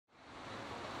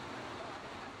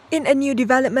In a new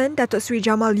development, Datuk Seri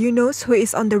Jamal Yunos, who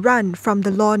is on the run from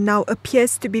the law, now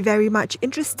appears to be very much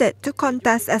interested to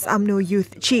contest as UMNO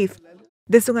Youth Chief.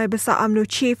 The Sungai Besar UMNO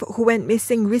chief, who went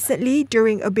missing recently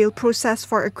during a bail process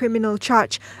for a criminal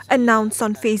charge, announced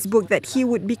on Facebook that he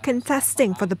would be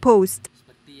contesting for the post.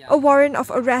 A warrant of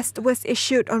arrest was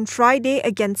issued on Friday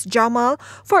against Jamal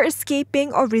for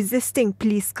escaping or resisting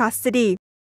police custody.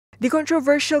 The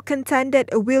controversial contender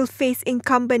will face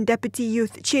incumbent Deputy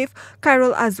Youth Chief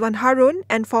Khairul Azwan Harun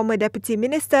and former Deputy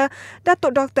Minister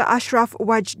Datuk Dr. Ashraf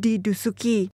Wajdi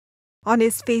Dusuki. On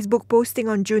his Facebook posting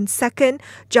on June 2nd,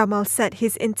 Jamal said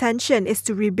his intention is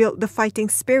to rebuild the fighting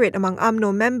spirit among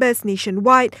UMNO members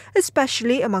nationwide,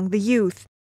 especially among the youth.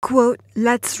 Quote,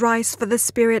 "Let's rise for the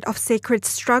spirit of sacred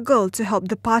struggle to help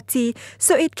the party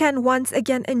so it can once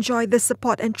again enjoy the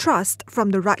support and trust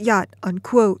from the Rakyat,"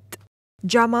 unquote.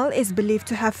 Jamal is believed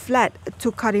to have fled to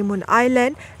Karimun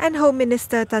Island, and Home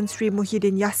Minister Tan Sri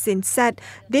Muhyiddin Yassin said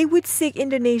they would seek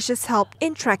Indonesia's help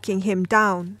in tracking him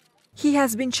down. He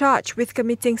has been charged with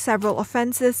committing several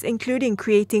offences, including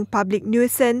creating public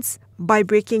nuisance by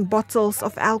breaking bottles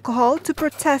of alcohol to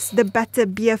protest the Better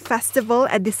Beer Festival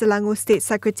at the Selangor State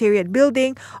Secretariat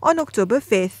building on October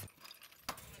 5th.